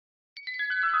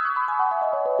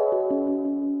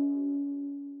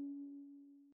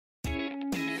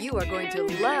You are going to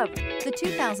love the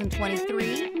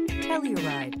 2023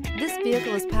 Telluride. This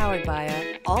vehicle is powered by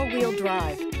a all-wheel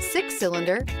drive,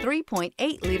 6-cylinder,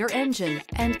 3.8-liter engine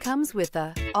and comes with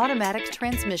a automatic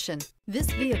transmission. This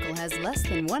vehicle has less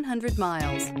than 100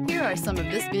 miles. Here are some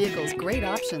of this vehicle's great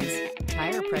options: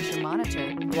 tire pressure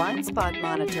monitor, blind spot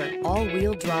monitor,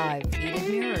 all-wheel drive, heated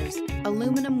mirrors,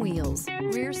 aluminum wheels,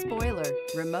 rear spoiler,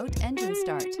 remote engine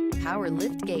start, power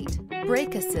liftgate,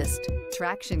 brake assist,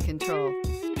 traction control.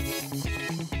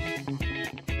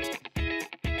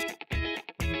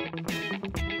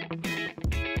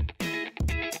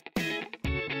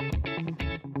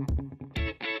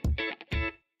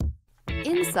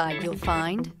 Inside you'll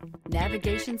find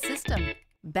navigation system,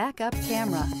 backup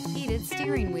camera, heated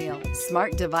steering wheel,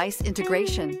 smart device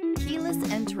integration, keyless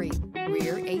entry,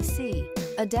 rear AC,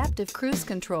 adaptive cruise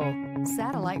control,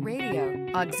 satellite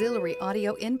radio, auxiliary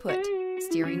audio input,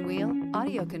 steering wheel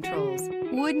audio controls.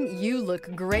 Wouldn't you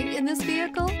look great in this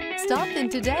vehicle? Stop in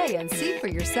today and see for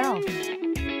yourself.